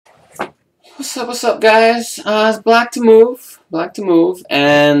What's up, guys? It's Black to Move,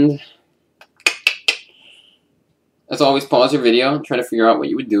 and as always, pause your video and try to figure out what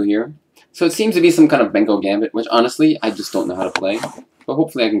you would do here. So it seems to be some kind of Benko Gambit, which honestly, I just don't know how to play. But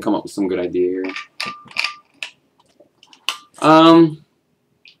hopefully I can come up with some good idea here. I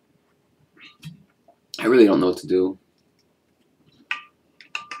really don't know what to do.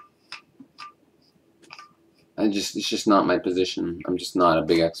 It's just not my position. I'm just not a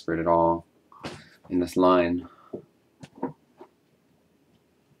big expert at all in this line.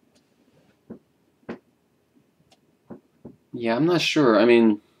 Yeah, I'm not sure. I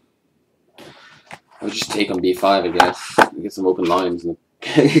mean, I would just take on b5, I guess. Get some open lines on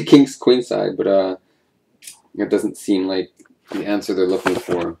the king's queen side, but it doesn't seem like the answer they're looking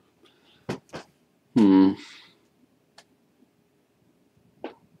for.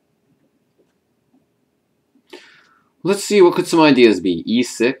 Let's see, what could some ideas be?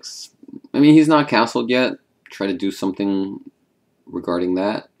 e6? I mean, he's not castled yet. Try to do something regarding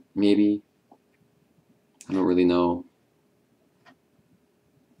that, maybe. I don't really know.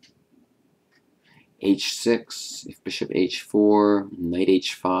 h6, if bishop h4, knight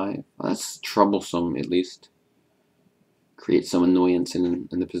h5. Well, that's troublesome, at least. Create some annoyance in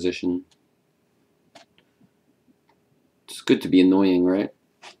the position. It's good to be annoying, right?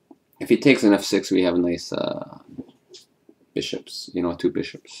 If he takes an f6, we have a nice bishops, you know, two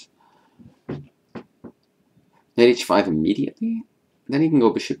bishops. Knight h5 immediately? Then he can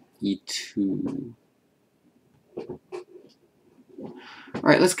go bishop e2.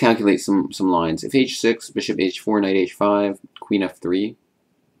 Alright, let's calculate some lines. If h6, bishop h4, knight h5, queen f3.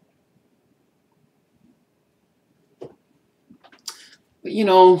 But you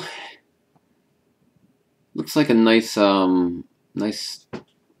know, looks like a nice nice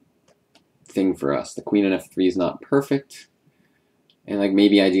thing for us. The queen on f3 is not perfect. And like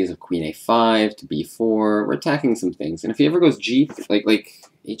maybe ideas of queen a5 to b4. We're attacking some things. And if he ever goes g, like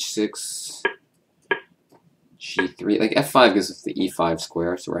h6, g3, like f5 gives us the e5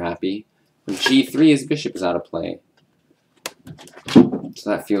 square, so we're happy. With g3, his bishop is out of play.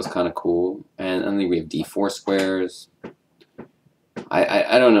 So that feels kind of cool. And I think we have d4 squares.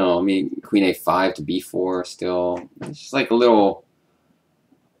 I don't know. I mean, queen a5 to b4 still. It's just like a little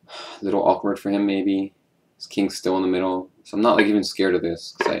awkward for him, maybe. His king's still in the middle. So I'm not like even scared of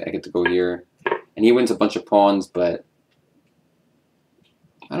this, because I get to go here. And he wins a bunch of pawns, but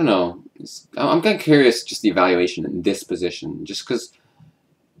I don't know. I'm kind of curious just the evaluation in this position. Just because,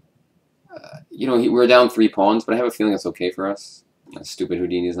 you know, we're down 3 pawns, but I have a feeling it's okay for us. That stupid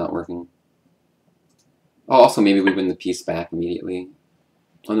Houdini is not working. Oh, also maybe we win the piece back immediately.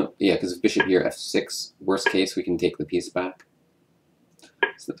 Oh no, yeah, because if bishop here, f6, worst case, we can take the piece back.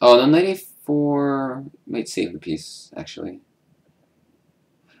 So, oh, no, knight a4 might save the piece, actually.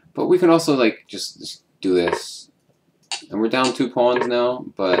 But we can also, like, just do this. And we're down 2 pawns now,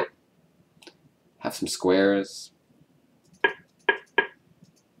 but have some squares.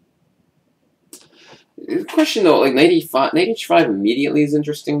 The question, though, like, knight h5 immediately is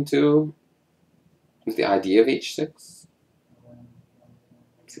interesting, too. With the idea of h6.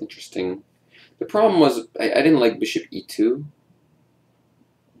 It's interesting. The problem was, I didn't like bishop e2.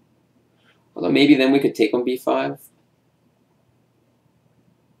 Although maybe then we could take on b5.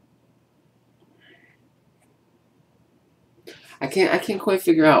 I can't quite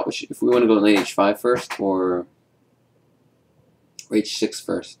figure out if we want to go knight h5 first or h6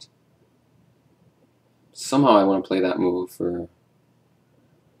 first. Somehow I want to play that move for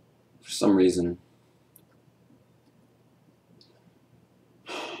some reason.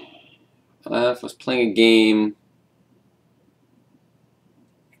 If I was playing a game,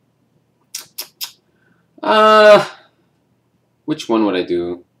 which one would I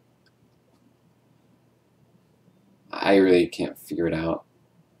do? I really can't figure it out.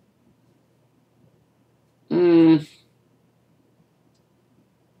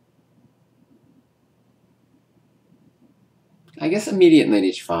 I guess immediate knight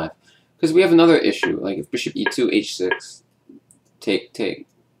h5, because we have another issue. Like if bishop e2, h6, take.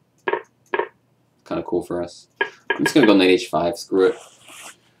 Kind of cool for us. I'm just gonna go knight h5. Screw it.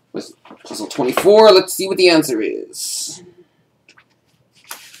 What's puzzle 24? Let's see what the answer is.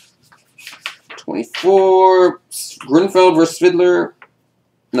 24. Grunfeld versus Fiddler.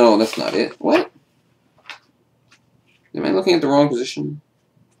 No, that's not it. What? Am I looking at the wrong position?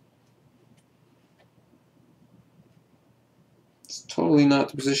 It's totally not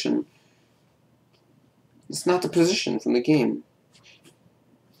the position. It's not the position from the game.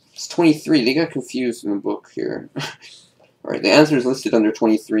 It's 23. They got confused in the book here. Alright, the answer is listed under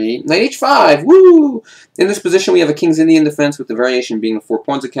 23. Knight h5, woo! In this position, we have a King's Indian defense with the variation being a 4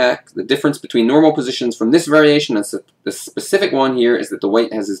 pawns attack. The difference between normal positions from this variation and the specific one here is that the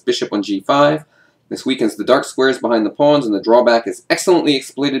white has his bishop on g5. This weakens the dark squares behind the pawns, and the drawback is excellently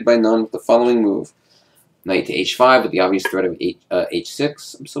exploited by Nunn with the following move. Knight to h5 with the obvious threat of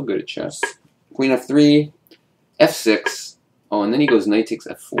h6. I'm so good at chess. Queen f3, f6. Oh, and then he goes knight takes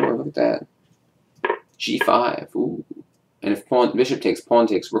f4. Look at that. g5. Ooh. And if bishop takes, pawn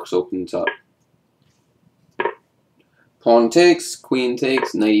takes, rooks opens up. Pawn takes, queen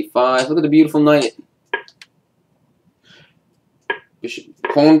takes, knight e5. Look at the beautiful knight. Bishop,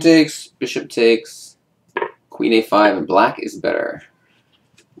 pawn takes, bishop takes, queen a5, and black is better.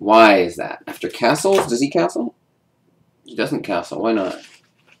 Why is that? After castles, does he castle? He doesn't castle. Why not?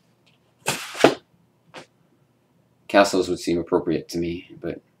 Castles would seem appropriate to me,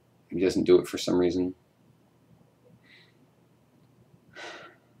 but he doesn't do it for some reason.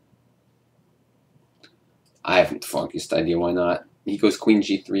 I haven't the funkiest idea why not. He goes queen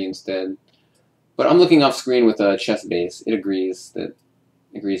g3 instead. But I'm looking off screen with a chess base. It agrees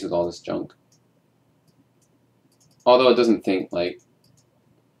with all this junk. Although it doesn't think like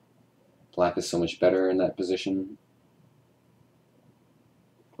black is so much better in that position.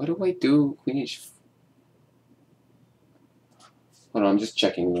 What do I do? Queen h. Hold on, I'm just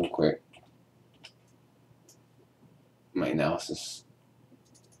checking real quick. My analysis.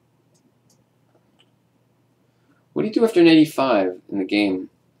 What do you do after knight e5 in the game?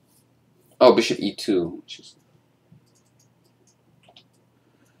 Oh, bishop e2. Which is...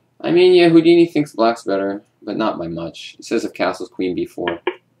 I mean, yeah, Houdini thinks black's better, but not by much. It says if castles queen b4,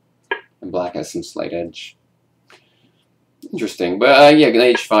 and black has some slight edge. Interesting, but yeah,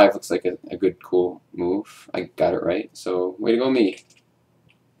 knight h5 looks like a good, cool move. I got it right, so way to go me.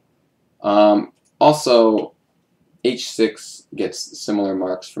 Also, h6 gets similar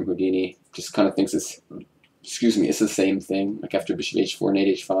marks from Houdini. Just kind of thinks it's... Excuse me, it's the same thing, like after bishop h4, knight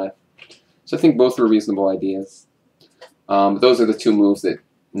h5. So I think both were reasonable ideas. But those are the two moves that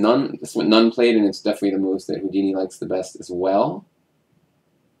this is what Nunn played, and it's definitely the moves that Houdini likes the best as well.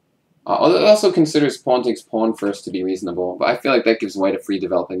 Although it also considers pawn takes pawn first to be reasonable, but I feel like that gives white a free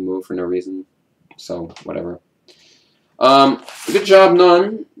developing move for no reason. So, whatever. Good job,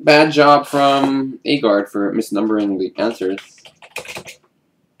 Nunn. Bad job from Aagaard for misnumbering the answers.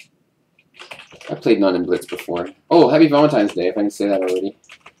 I played Nunn in Blitz before. Oh, happy Valentine's Day, if I can say that already.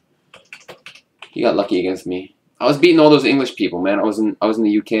 He got lucky against me. I was beating all those English people, man. I was in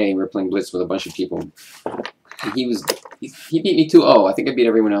the UK and we were playing Blitz with a bunch of people. And he beat me 2-0. I think I beat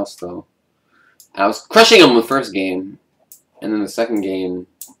everyone else though. I was crushing him the first game. And then the second game,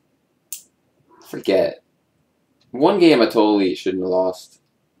 forget. One game I totally shouldn't have lost.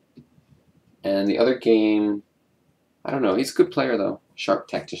 And the other game, I don't know. He's a good player though. Sharp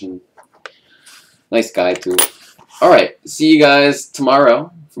tactician. Nice guy, too. Alright, see you guys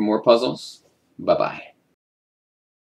tomorrow for more puzzles. Bye-bye.